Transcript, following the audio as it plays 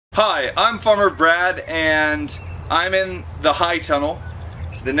Hi, I'm Farmer Brad and I'm in the high tunnel.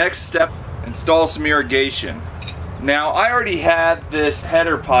 The next step, install some irrigation. Now I already had this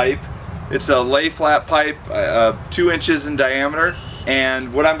header pipe. It's a lay flat pipe, 2 inches in diameter,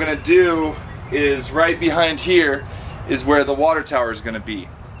 and what I'm going to do is right behind here is where the water tower is going to be.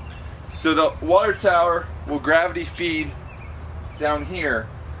 So the water tower will gravity feed down here,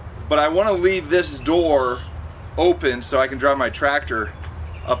 but I want to leave this door open so I can drive my tractor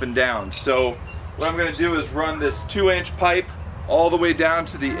up and down. So what I'm going to do is run this 2-inch pipe all the way down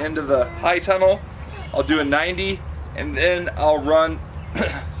to the end of the high tunnel. I'll do a 90 and then I'll run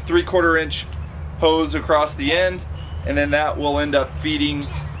 3/4 inch hose across the end, and then that will end up feeding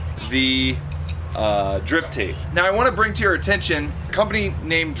the drip tape. Now I want to bring to your attention a company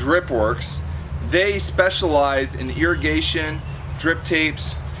named Dripworks. They specialize in irrigation drip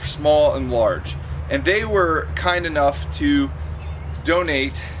tapes, small and large, and they were kind enough to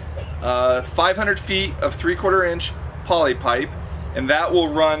donate 500 feet of 3/4 inch poly pipe, and that will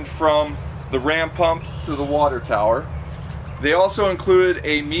run from the ram pump to the water tower. They also included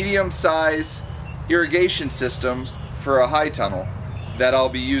a medium-size irrigation system for a high tunnel that I'll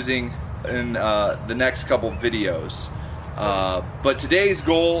be using in the next couple videos. But today's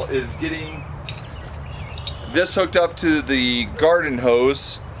goal is getting this hooked up to the garden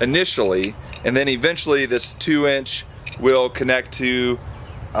hose initially, and then eventually this 2-inch will connect to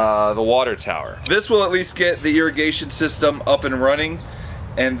the water tower. This will at least get the irrigation system up and running,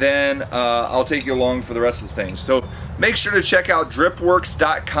 and then I'll take you along for the rest of the things. So make sure to check out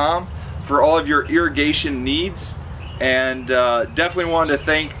dripworks.com for all of your irrigation needs, and definitely wanted to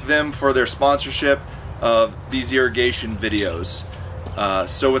thank them for their sponsorship of these irrigation videos.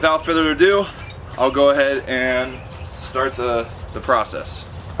 So without further ado, I'll go ahead and start the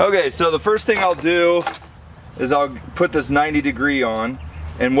process. Okay, so the first thing I'll do is I'll put this 90-degree on,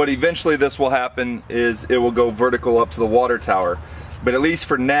 and what eventually this will happen is it will go vertical up to the water tower. But at least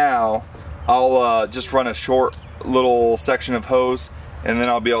for now, I'll just run a short little section of hose, and then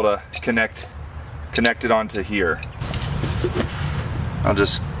I'll be able to connect it onto here. I'll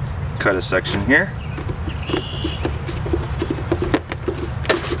just cut a section here.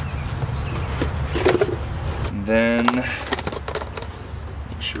 And then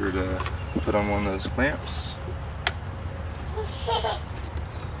make sure to put on one of those clamps.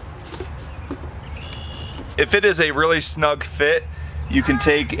 If it is a really snug fit, you can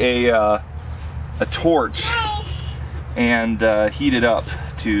take a torch and heat it up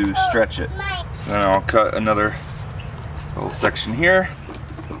to stretch it. So then I'll cut another little section here.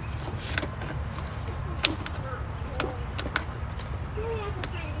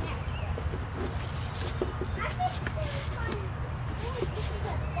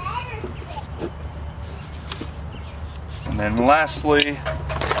 And then lastly,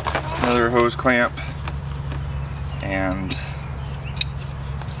 another hose clamp, and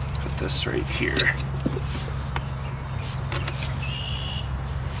put this right here.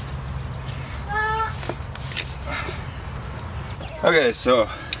 Okay, so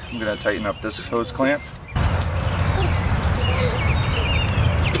I'm gonna tighten up this hose clamp.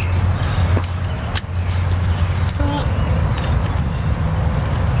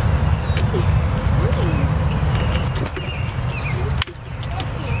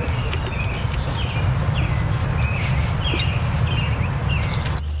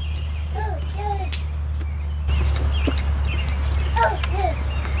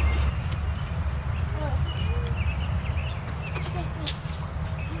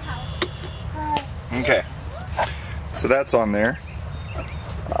 Okay, so that's on there.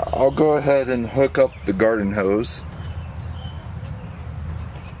 I'll go ahead and hook up the garden hose.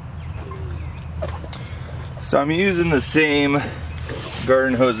 So I'm using the same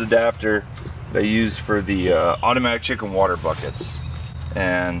garden hose adapter that I use for the automatic chicken water buckets.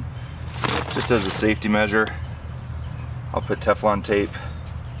 And just as a safety measure, I'll put Teflon tape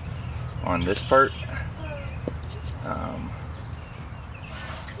on this part.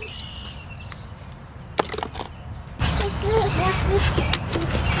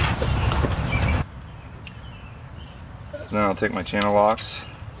 So then I'll take my channel locks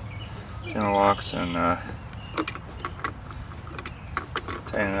and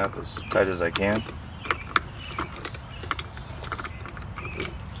tighten it up as tight as I can.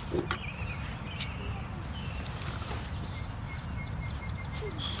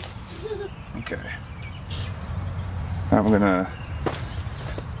 Okay. I'm gonna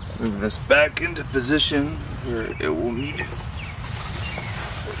move this back into position where it will need to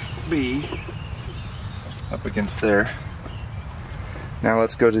be up against there. Now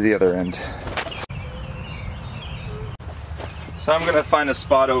let's go to the other end. So So I'm gonna find a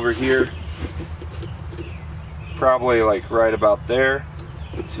spot over here, probably like right about there,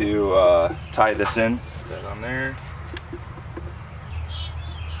 to tie this in. Put that on there.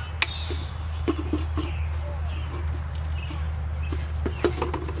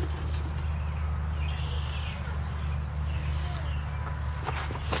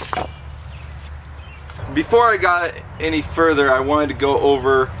 Before I got any further, I wanted to go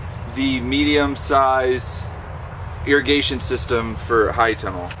over the medium size irrigation system for high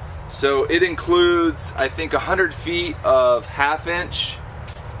tunnel. So it includes, I think, 100 feet of 1/2 inch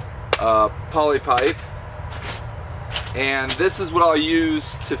poly pipe, and this is what I'll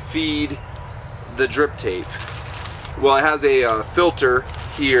use to feed the drip tape. Well, it has a filter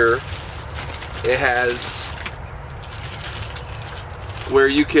here. It has where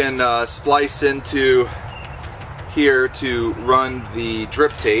you can splice into here to run the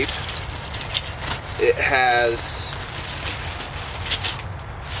drip tape. It has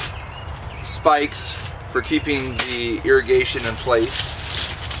spikes for keeping the irrigation in place.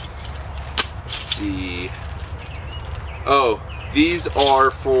 Let's see. Oh, these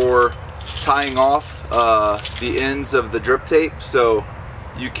are for tying off the ends of the drip tape, so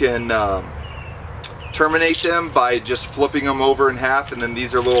you can terminate them by just flipping them over in half, and then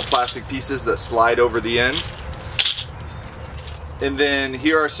these are little plastic pieces that slide over the end. And then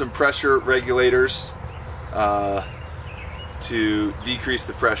here are some pressure regulators to decrease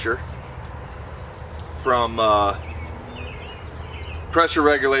the pressure. From pressure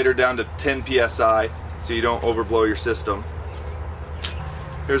regulator down to 10 psi, so you don't overblow your system.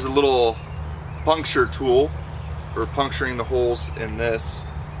 Here's a little puncture tool for puncturing the holes in this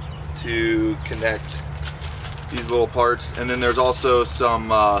to connect these little parts. And then there's also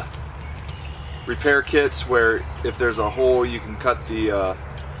some repair kits where if there's a hole, you can cut the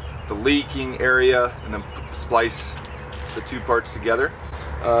leaking area and then splice the two parts together.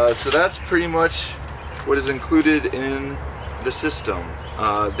 So that's pretty much what is included in the system.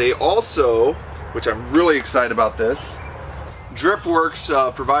 They also, which I'm really excited about this, Dripworks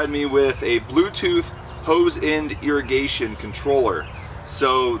provide me with a Bluetooth hose end irrigation controller.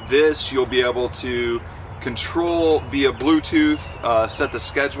 So this you'll be able to control via Bluetooth, set the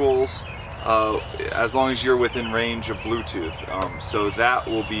schedules as long as you're within range of Bluetooth. So that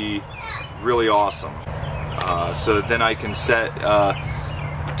will be really awesome. So then I can set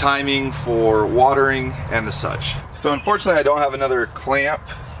timing for watering and the such. So unfortunately I don't have another clamp,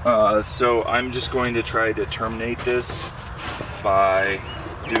 so I'm just going to try to terminate this by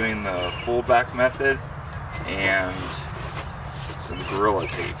doing the full back method and some Gorilla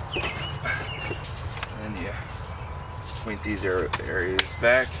Tape. And then you point these areas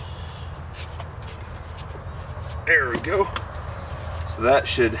back. There we go. So that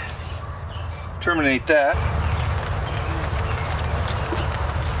should terminate that.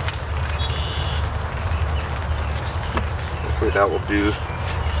 Hopefully that will do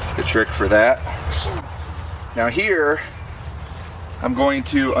the trick for that. Now here, I'm going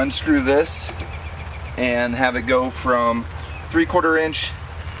to unscrew this and have it go from 3/4 inch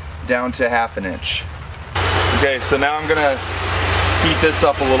down to 1/2 inch. Okay, so now I'm gonna heat this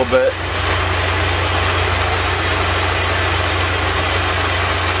up a little bit.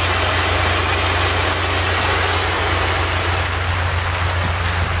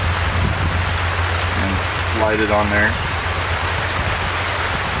 And slide it on there.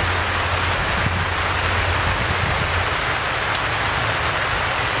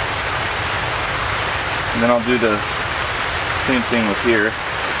 And then I'll do the same thing with here.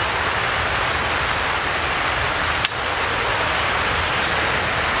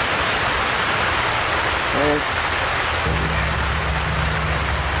 Okay.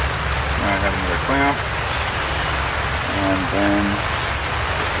 Now I have another clamp. And then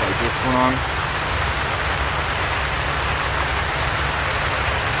just slide this one on.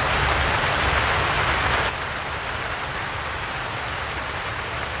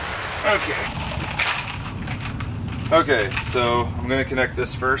 Okay. Okay, so I'm going to connect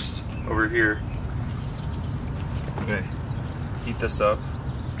this first over here. Okay, heat this up.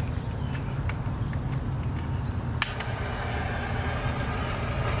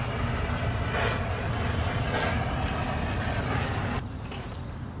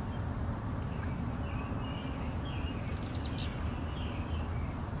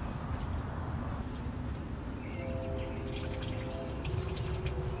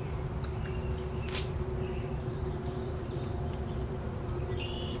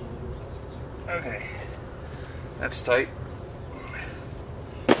 Okay, that's tight.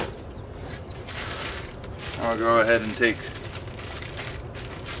 I'll go ahead and take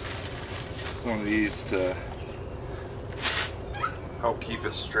some of these to help keep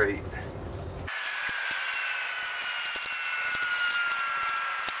it straight.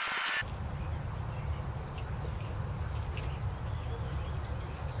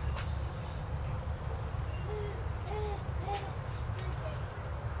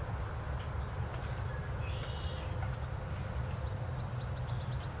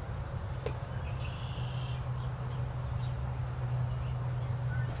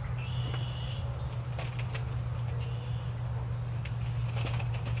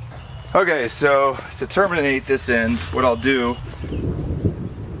 Okay, so to terminate this end, what I'll do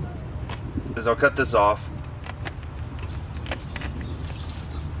is I'll cut this off.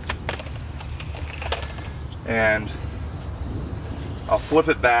 And I'll flip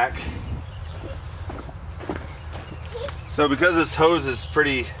it back. So because this hose is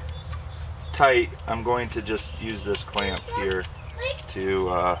pretty tight, I'm going to just use this clamp here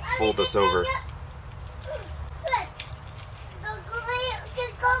to fold this over.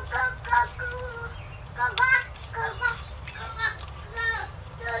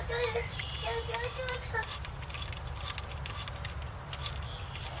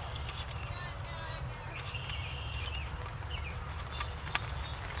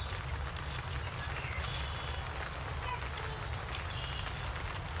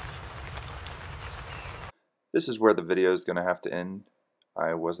 This is where the video is going to have to end.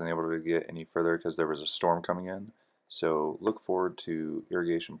 I wasn't able to get any further because there was a storm coming in. So look forward to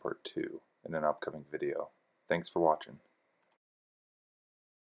irrigation part 2 in an upcoming video. Thanks for watching.